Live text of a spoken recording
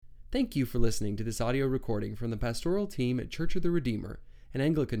Thank you for listening to this audio recording from the pastoral team at Church of the Redeemer, an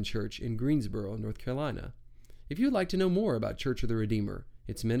Anglican church in Greensboro, North Carolina. If you'd like to know more about Church of the Redeemer,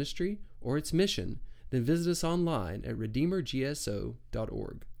 its ministry, or its mission, then visit us online at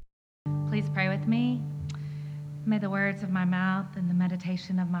redeemergso.org. Please pray with me. May the words of my mouth and the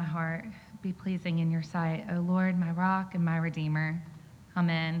meditation of my heart be pleasing in your sight, O Lord, my rock and my redeemer.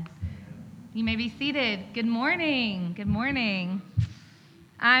 Amen. You may be seated. Good morning. Good morning.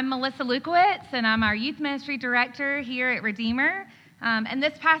 I'm Melissa Lukowitz, and I'm our youth ministry director here at Redeemer. And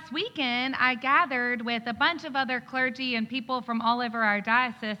this past weekend, I gathered with a bunch of other clergy and people from all over our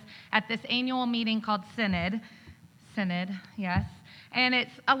diocese at this annual meeting called Synod. Synod, yes. And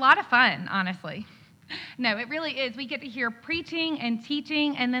it's a lot of fun, honestly. No, it really is. We get to hear preaching and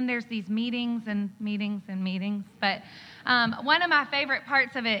teaching, and then there's these meetings and meetings and meetings. But one of my favorite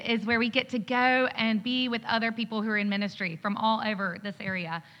parts of it is where we get to go and be with other people who are in ministry from all over this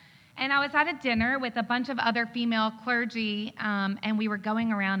area. And I was at a dinner with a bunch of other female clergy, and we were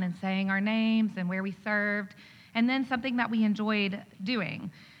going around and saying our names and where we served, and then something that we enjoyed doing.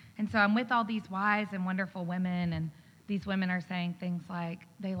 And so I'm with all these wise and wonderful women, and these women are saying things like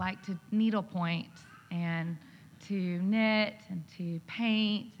they like to needlepoint and to knit and to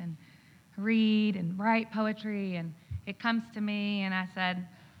paint and read and write poetry. And it comes to me, and I said,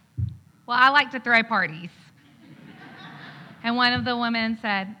 well, I like to throw parties. And one of the women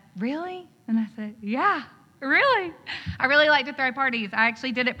said, really? And I said, yeah, really. I really like to throw parties. I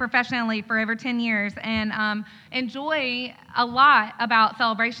actually did it professionally for over 10 years and enjoy a lot about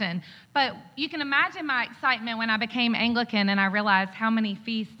celebration. But you can imagine my excitement when I became Anglican and I realized how many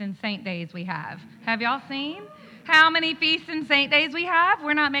feast and saint days we have. Have y'all seen how many feast and saint days we have?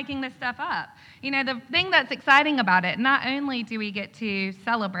 We're not making this stuff up. You know, the thing that's exciting about it, not only do we get to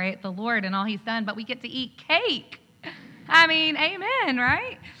celebrate the Lord and all he's done, but we get to eat cake. I mean, amen,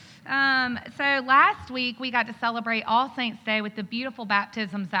 right? So last week we got to celebrate All Saints Day with the beautiful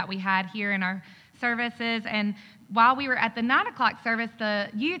baptisms that we had here in our services. And while we were at the 9 o'clock service, the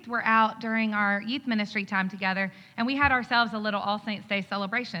youth were out during our youth ministry time together, and we had ourselves a little All Saints Day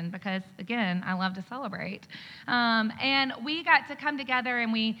celebration because, again, I love to celebrate. And we got to come together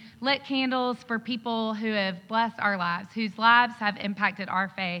and we lit candles for people who have blessed our lives, whose lives have impacted our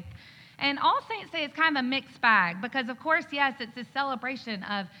faith. And All Saints Day is kind of a mixed bag because, of course, yes, it's a celebration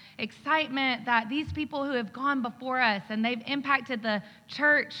of excitement that these people who have gone before us and they've impacted the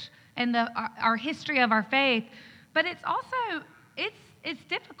church and our history of our faith. But it's also, it's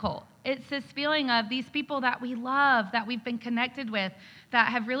difficult. It's this feeling of these people that we love, that we've been connected with, that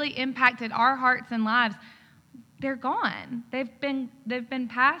have really impacted our hearts and lives. They're gone. They've been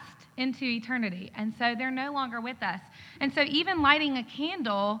passed into eternity, and so they're no longer with us. And so even lighting a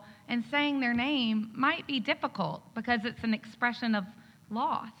candle and saying their name might be difficult because it's an expression of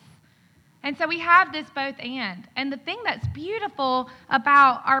loss. And so we have this both and. And the thing that's beautiful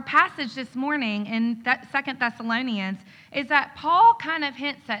about our passage this morning in 2 Thessalonians is that Paul kind of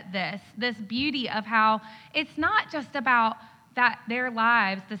hints at this beauty of how it's not just about that their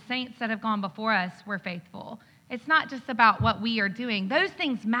lives, the saints that have gone before us, were faithful. It's not just about what we are doing. Those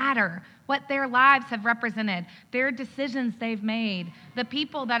things matter, what their lives have represented, their decisions they've made, the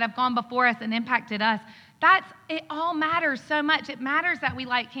people that have gone before us and impacted us. It all matters so much. It matters that we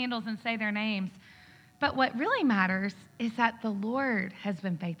light candles and say their names. But what really matters is that the Lord has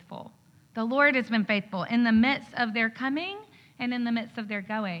been faithful. The Lord has been faithful in the midst of their coming and in the midst of their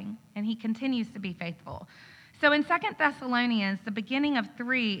going, and he continues to be faithful. So in 2 Thessalonians, the beginning of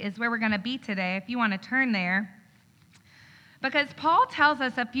 3 is where we're going to be today, if you want to turn there. Because Paul tells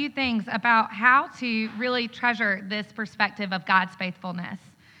us a few things about how to really treasure this perspective of God's faithfulness.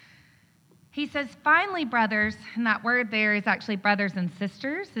 He says, finally, brothers, and that word there is actually brothers and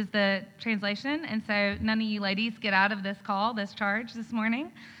sisters is the translation. And so none of you ladies get out of this call, this charge this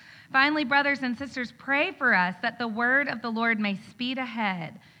morning. Finally, brothers and sisters, pray for us that the word of the Lord may speed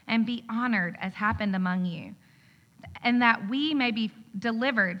ahead and be honored as happened among you, and that we may be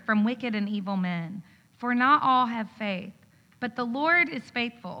delivered from wicked and evil men. For not all have faith, but the Lord is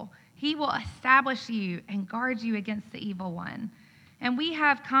faithful. He will establish you and guard you against the evil one. And we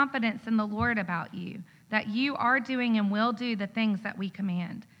have confidence in the Lord about you, that you are doing and will do the things that we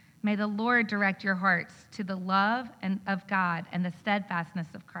command. May the Lord direct your hearts to the love of God and the steadfastness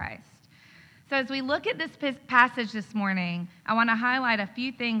of Christ. So as we look at this passage this morning, I want to highlight a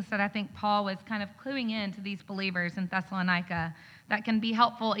few things that I think Paul was kind of cluing in to these believers in Thessalonica that can be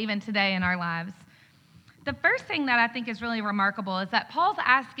helpful even today in our lives. The first thing that I think is really remarkable is that Paul's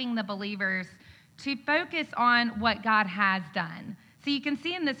asking the believers to focus on what God has done. So you can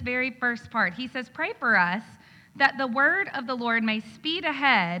see in this very first part, he says, pray for us that the word of the Lord may speed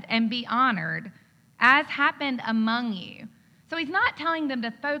ahead and be honored, as happened among you. So he's not telling them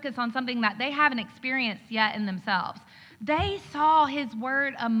to focus on something that they haven't experienced yet in themselves. They saw his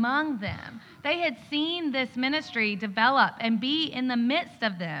word among them. They had seen this ministry develop and be in the midst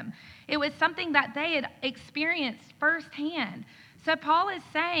of them. It was something that they had experienced firsthand. So Paul is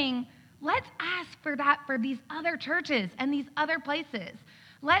saying, let's ask for that for these other churches and these other places.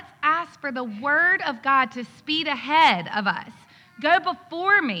 Let's ask for the word of God to speed ahead of us. Go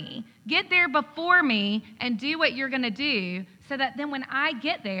before me, get there before me, and do what you're going to do so that then when I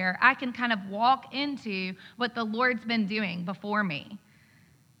get there, I can kind of walk into what the Lord's been doing before me.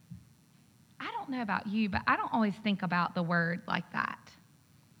 I don't know about you, but I don't always think about the word like that.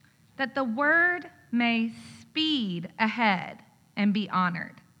 That the word may speed ahead and be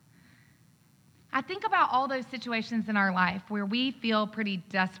honored. I think about all those situations in our life where we feel pretty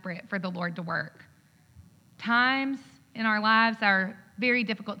desperate for the Lord to work. Times in our lives are very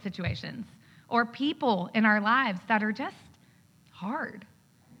difficult situations, or people in our lives that are just hard.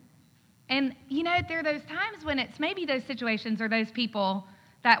 And, there are those times when it's maybe those situations or those people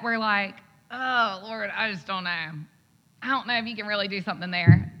that we're like, oh, Lord, I just don't know. I don't know if you can really do something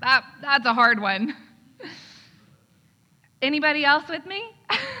there. That's a hard one. Anybody else with me?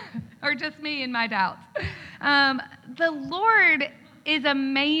 Or just me and my doubts? The Lord is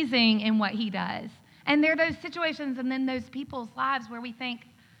amazing in what he does. And there are those situations and then those people's lives where we think,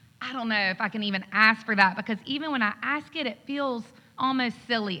 I don't know if I can even ask for that, because even when I ask it, it feels almost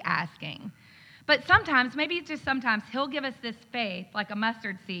silly asking. But sometimes, maybe just sometimes, he'll give us this faith, like a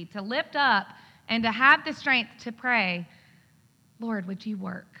mustard seed, to lift up and to have the strength to pray, Lord, would you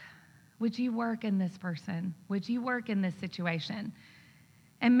work? Would you work in this person? Would you work in this situation?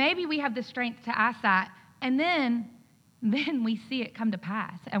 And maybe we have the strength to ask that, and then we see it come to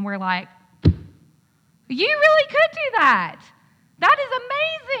pass, and we're like, you really could do that. That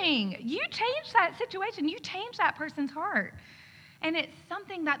is amazing. You changed that situation. You changed that person's heart. And it's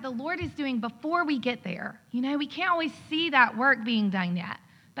something that the Lord is doing before we get there. We can't always see that work being done yet,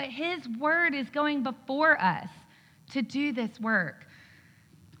 but his word is going before us to do this work.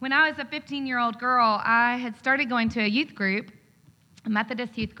 When I was a 15-year-old girl, I had started going to a youth group, a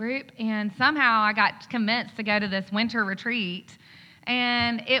Methodist youth group, and somehow I got convinced to go to this winter retreat.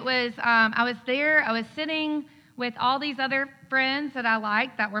 And it was, I was there, I was sitting with all these other friends that I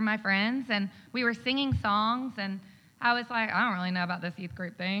liked that were my friends, and we were singing songs, and I was like, I don't really know about this youth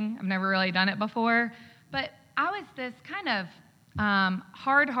group thing. I've never really done it before. But I was this kind of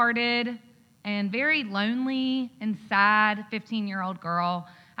hard-hearted and very lonely and sad 15-year-old girl.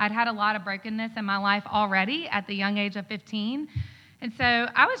 I'd had a lot of brokenness in my life already at the young age of 15. And so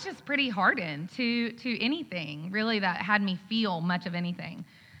I was just pretty hardened to anything, really, that had me feel much of anything.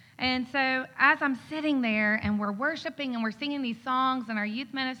 And so as I'm sitting there and we're worshiping and we're singing these songs and our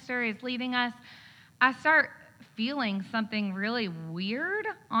youth minister is leading us, I start feeling something really weird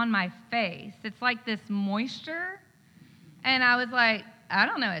on my face. It's like this moisture. And I was like, I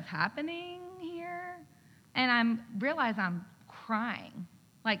don't know what's happening here. And I realize I'm crying.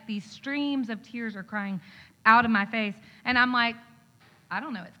 Like these streams of tears are crying out of my face. And I'm like, I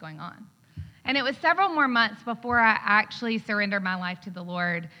don't know what's going on. And it was several more months before I actually surrendered my life to the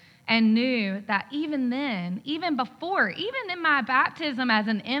Lord and knew that even then, even before, even in my baptism as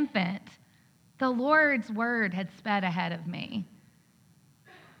an infant, the Lord's word had sped ahead of me.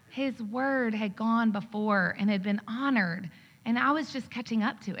 His word had gone before and had been honored, and I was just catching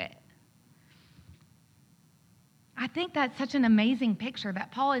up to it. I think that's such an amazing picture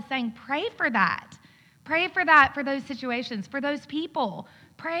that Paul is saying, pray for that. Pray for that, for those situations, for those people.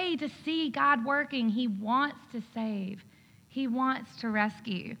 Pray to see God working. He wants to save. He wants to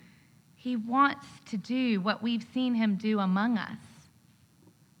rescue. He wants to do what we've seen him do among us.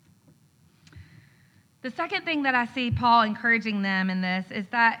 The second thing that I see Paul encouraging them in this is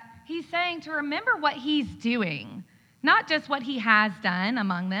that he's saying to remember what he's doing, not just what he has done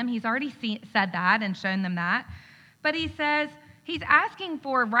among them. He's already said that and shown them that. But he says, he's asking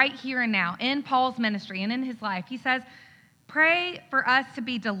for right here and now in Paul's ministry and in his life. He says, pray for us to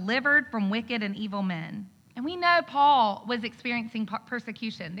be delivered from wicked and evil men. And we know Paul was experiencing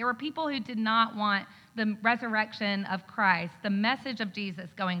persecution. There were people who did not want the resurrection of Christ, the message of Jesus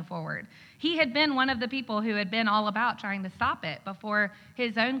going forward. He had been one of the people who had been all about trying to stop it before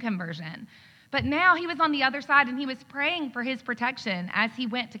his own conversion. But now he was on the other side and he was praying for his protection as he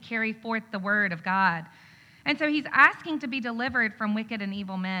went to carry forth the word of God. And so he's asking to be delivered from wicked and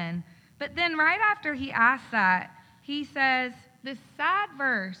evil men. But then right after he asks that, he says this sad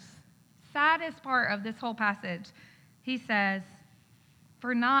verse, saddest part of this whole passage, he says,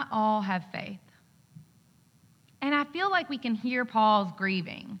 for not all have faith. And I feel like we can hear Paul's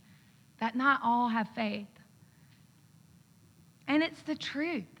grieving, that not all have faith. And it's the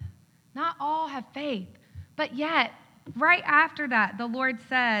truth. Not all have faith. But yet, right after that, the Lord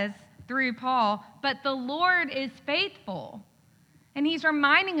says through Paul, but the Lord is faithful. And he's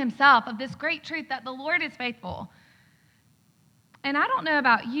reminding himself of this great truth that the Lord is faithful. And I don't know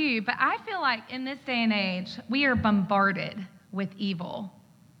about you, but I feel like in this day and age, we are bombarded with evil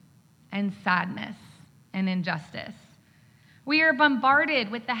and sadness and injustice. We are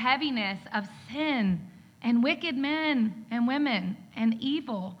bombarded with the heaviness of sin and wicked men and women and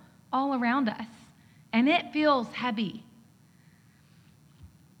evil all around us. And it feels heavy.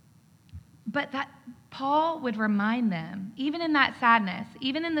 But that Paul would remind them, even in that sadness,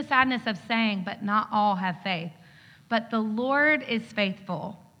 even in the sadness of saying, but not all have faith, but the Lord is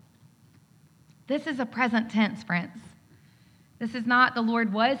faithful. This is a present tense, friends. This is not the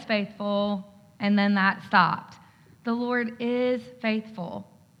Lord was faithful and then that stopped. The Lord is faithful.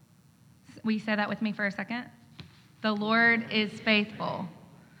 Will you say that with me for a second? The Lord is faithful.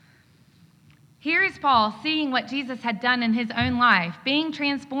 Here is Paul seeing what Jesus had done in his own life, being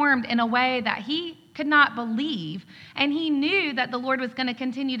transformed in a way that he could not believe, and he knew that the Lord was going to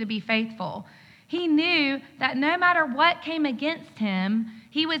continue to be faithful. He knew that no matter what came against him,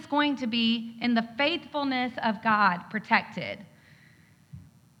 he was going to be in the faithfulness of God protected.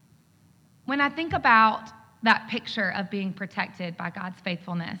 When I think about that picture of being protected by God's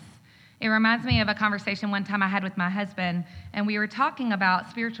faithfulness, it reminds me of a conversation one time I had with my husband, and we were talking about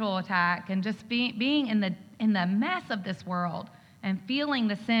spiritual attack and just being in the mess of this world and feeling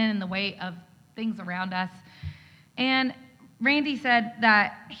the sin and the weight of things around us. And Randy said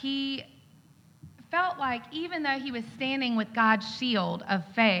that he felt like even though he was standing with God's shield of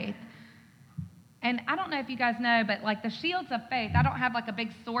faith, and I don't know if you guys know, but like the shields of faith, I don't have like a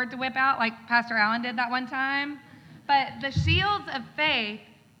big sword to whip out like Pastor Allen did that one time, but the shields of faith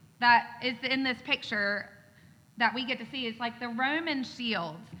that is in this picture that we get to see is like the Roman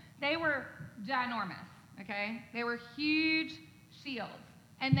shields. They were ginormous, okay? They were huge shields,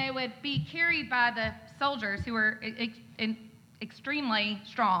 and they would be carried by the soldiers who were extremely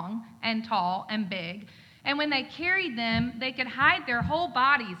strong and tall and big. And when they carried them, they could hide their whole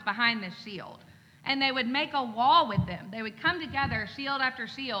bodies behind this shield. And they would make a wall with them. They would come together, shield after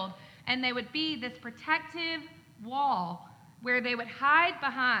shield, and they would be this protective wall where they would hide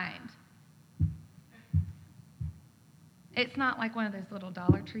behind. It's not like one of those little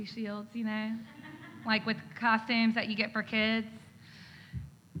Dollar Tree shields, you know, like with costumes that you get for kids.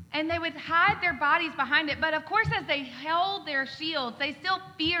 And they would hide their bodies behind it. But of course, as they held their shields, they still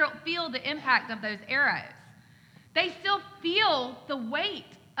feel the impact of those arrows. They still feel the weight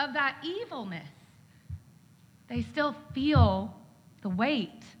of that evilness. They still feel the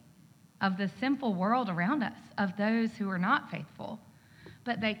weight of the sinful world around us, of those who are not faithful.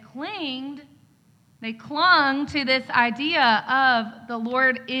 But they clung to this idea of the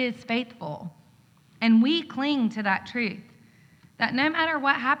Lord is faithful. And we cling to that truth, that no matter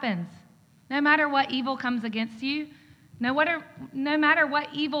what happens, no matter what evil comes against you, no matter what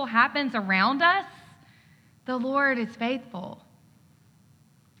evil happens around us, the Lord is faithful.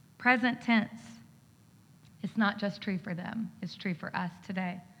 Present tense. It's not just true for them, it's true for us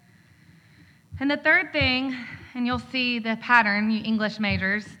today. And the third thing, and you'll see the pattern, you English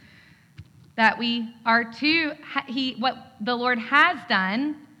majors, that we are to, what the Lord has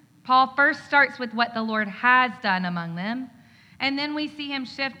done. Paul first starts with what the Lord has done among them. And then we see him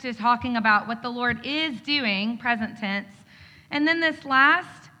shift to talking about what the Lord is doing, present tense. And then this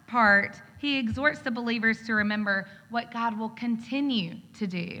last part, he exhorts the believers to remember what God will continue to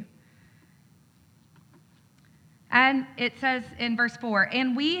do. And it says in verse 4,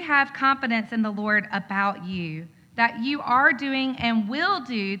 and we have confidence in the Lord about you, that you are doing and will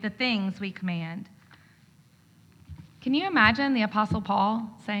do the things we command. Can you imagine the Apostle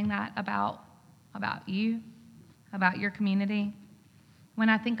Paul saying that about you, about your community? When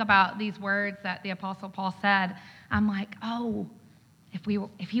I think about these words that the Apostle Paul said, I'm like, oh, if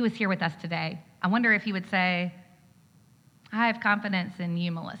he was here with us today, I wonder if he would say, I have confidence in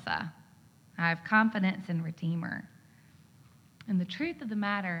you, Melissa. I have confidence in Redeemer. And the truth of the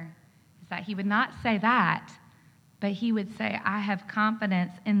matter is that he would not say that, but he would say, I have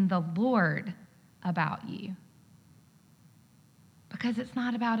confidence in the Lord about you. Because it's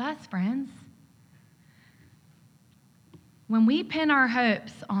not about us, friends. When we pin our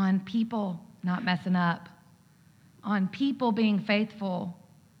hopes on people not messing up, on people being faithful,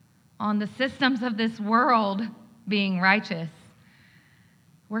 on the systems of this world being righteous,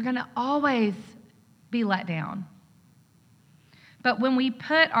 we're going to always be let down. But when we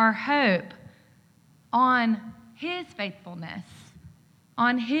put our hope on his faithfulness,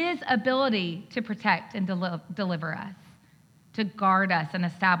 on his ability to protect and deliver us, to guard us and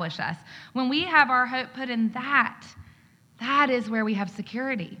establish us. When we have our hope put in that, that is where we have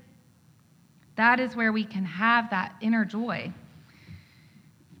security. That is where we can have that inner joy.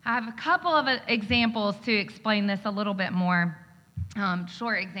 I have a couple of examples to explain this a little bit more,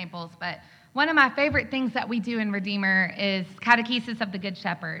 short examples, but one of my favorite things that we do in Redeemer is Catechesis of the Good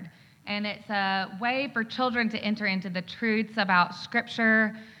Shepherd. And it's a way for children to enter into the truths about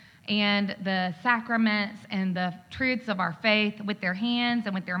Scripture and the sacraments and the truths of our faith with their hands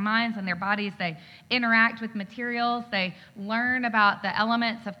and with their minds and their bodies. They interact with materials. They learn about the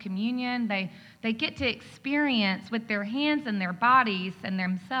elements of communion. They get to experience with their hands and their bodies and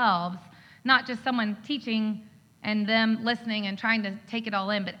themselves, not just someone teaching and them listening and trying to take it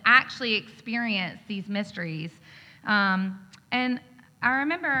all in, but actually experience these mysteries. And I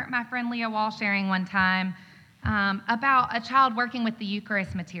remember my friend Leah Wall sharing one time about a child working with the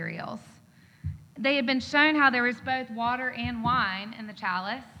Eucharist materials. They had been shown how there was both water and wine in the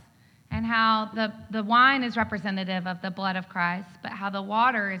chalice, and how the wine is representative of the blood of Christ, but how the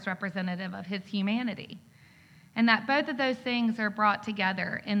water is representative of his humanity. And that both of those things are brought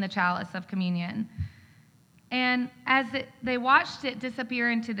together in the chalice of communion. And as they watched it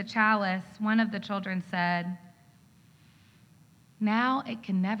disappear into the chalice, one of the children said, "Now it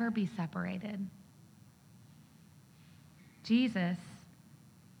can never be separated." Jesus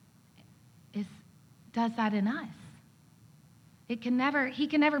does that in us. He can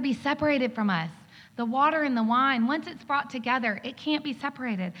never be separated from us. The water and the wine, once it's brought together, it can't be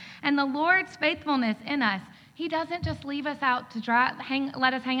separated. And the Lord's faithfulness in us, he doesn't just leave us out to dry,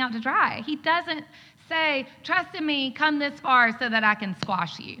 let us hang out to dry. He doesn't say, "Trust in me, come this far so that I can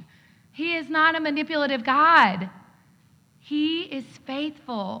squash you." He is not a manipulative God. He is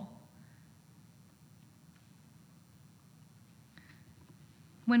faithful.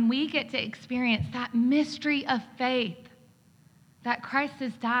 When we get to experience that mystery of faith, that Christ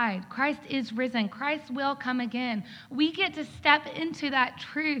has died, Christ is risen, Christ will come again, we get to step into that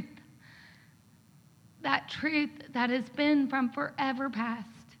truth that has been from forever past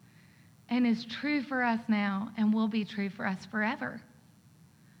and is true for us now and will be true for us forever.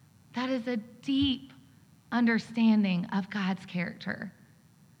 That is a deep understanding of God's character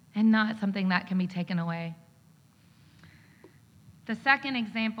and not something that can be taken away. The second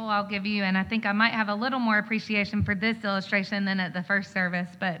example I'll give you, and I think I might have a little more appreciation for this illustration than at the first service,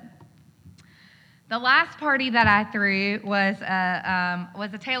 but the last party that I threw was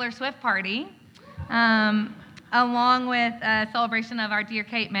a Taylor Swift party, along with a celebration of our dear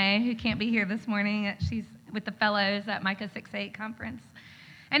Kate May, who can't be here this morning. She's with the fellows at Micah 6-8 conference.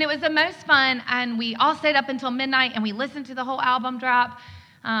 And it was the most fun, and we all stayed up until midnight, and we listened to the whole album drop,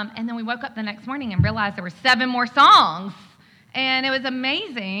 and then we woke up the next morning and realized there were 7 more songs. And it was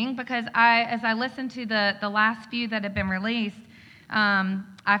amazing because as I listened to the last few that had been released,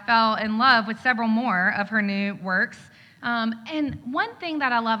 I fell in love with several more of her new works. And one thing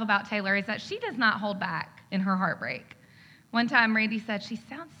that I love about Taylor is that she does not hold back in her heartbreak. One time, Randy said, "She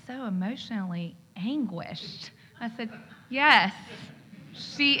sounds so emotionally anguished." I said, "Yes,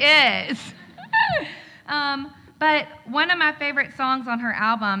 she is." But one of my favorite songs on her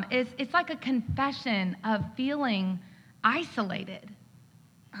album it's like a confession of feeling isolated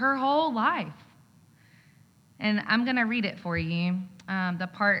her whole life. And I'm going to read it for you, the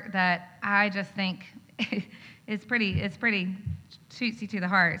part that I just think is pretty shoots you to the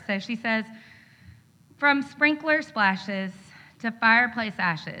heart. So she says, "From sprinkler splashes to fireplace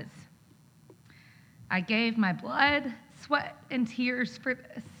ashes, I gave my blood, sweat, and tears for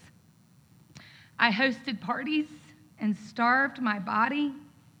this. I hosted parties and starved my body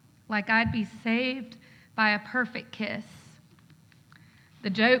like I'd be saved by a perfect kiss. The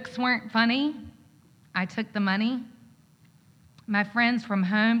jokes weren't funny. I took the money. My friends from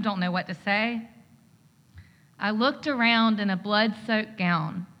home don't know what to say. I looked around in a blood-soaked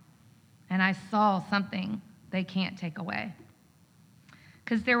gown, and I saw something they can't take away.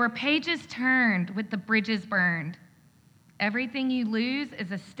 Because there were pages turned with the bridges burned. Everything you lose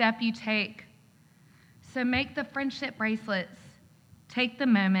is a step you take. So make the friendship bracelets. Take the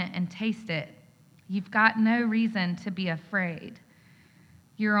moment and taste it. You've got no reason to be afraid.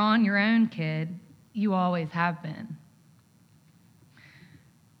 You're on your own, kid. You always have been."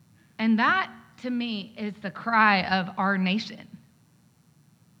 And that, to me, is the cry of our nation.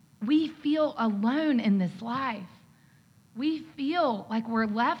 We feel alone in this life. We feel like we're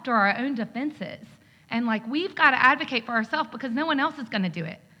left to our own defenses and like we've got to advocate for ourselves because no one else is going to do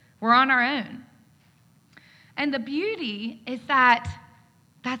it. We're on our own. And the beauty is that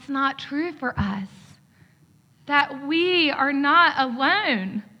that's not true for us. that we are not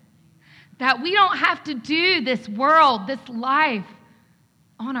alone, that we don't have to do this world, this life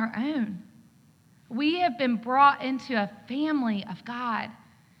on our own. We have been brought into a family of God.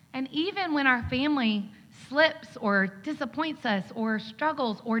 And even when our family slips or disappoints us or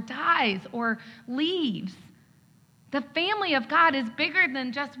struggles or dies or leaves, the family of God is bigger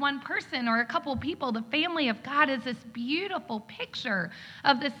than just one person or a couple people. The family of God is this beautiful picture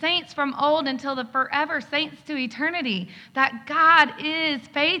of the saints from old until the forever saints to eternity, that God is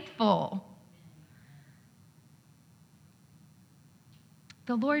faithful.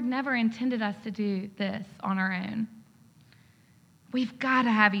 The Lord never intended us to do this on our own. We've got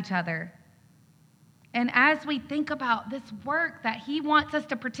to have each other. And as we think about this work that he wants us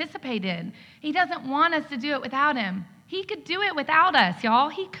to participate in, he doesn't want us to do it without him. He could do it without us, y'all.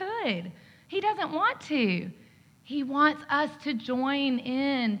 He could. He doesn't want to. He wants us to join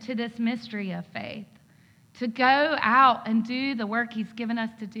in to this mystery of faith, to go out and do the work he's given us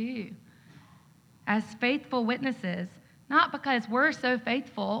to do as faithful witnesses, not because we're so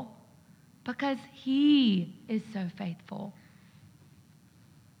faithful, because he is so faithful.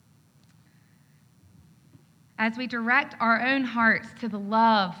 As we direct our own hearts to the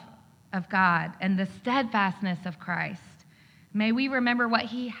love of God and the steadfastness of Christ, may we remember what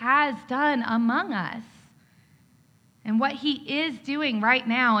he has done among us and what he is doing right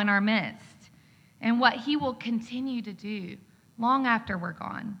now in our midst and what he will continue to do long after we're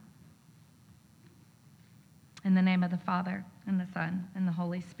gone. In the name of the Father, and the Son, and the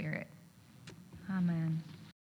Holy Spirit. Amen.